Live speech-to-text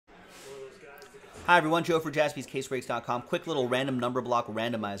Hi everyone, Joe for JaspysCaseBreaks.com. Quick little random number block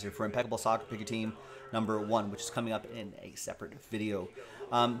randomizer for Impeccable Soccer Picker Team number 1, which is coming up in a separate video.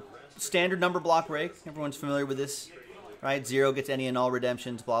 Standard number block break. Everyone's familiar with this, right? 0 gets any and all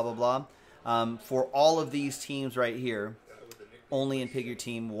redemptions, blah, blah, blah. For all of these teams right here, only in Picker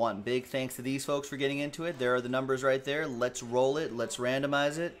Team 1. Big thanks to these folks for getting into it. There are the numbers right there. Let's roll it. Let's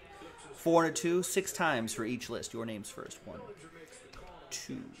randomize it. 4 and a 2, 6 times for each list. Your names first. 1,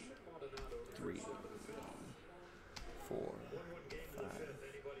 2, 3, 4, 5,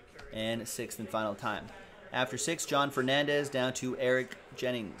 and 6th and final time. After 6, John Fernandez down to Eric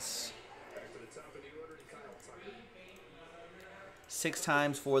Jennings. 6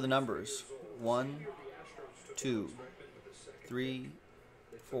 times for the numbers. 1, 2, 3,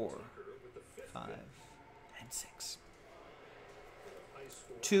 4, 5, and 6.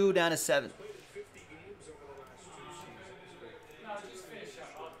 2 down to 7.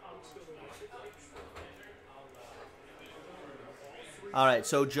 All right,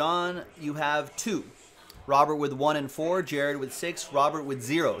 so John, you have 2. Robert with 1 and 4, Jared with 6, Robert with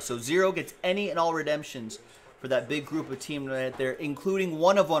 0. So 0 gets any and all redemptions for that big group of team right there, including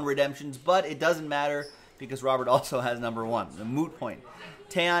 1 of 1 redemptions, but it doesn't matter because Robert also has number 1, the moot point.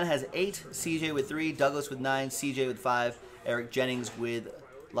 Tayon has 8, CJ with 3, Douglas with 9, CJ with 5, Eric Jennings with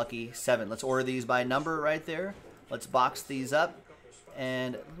lucky 7. Let's order these by number right there. Let's box these up,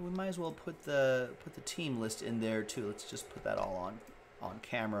 and we might as well put the team list in there too. Let's just put that all on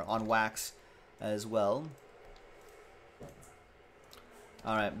camera, on wax as well.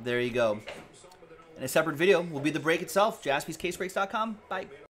 All right, there you go. In a separate video will be the break itself. JaspysCaseBreaks.com. Bye.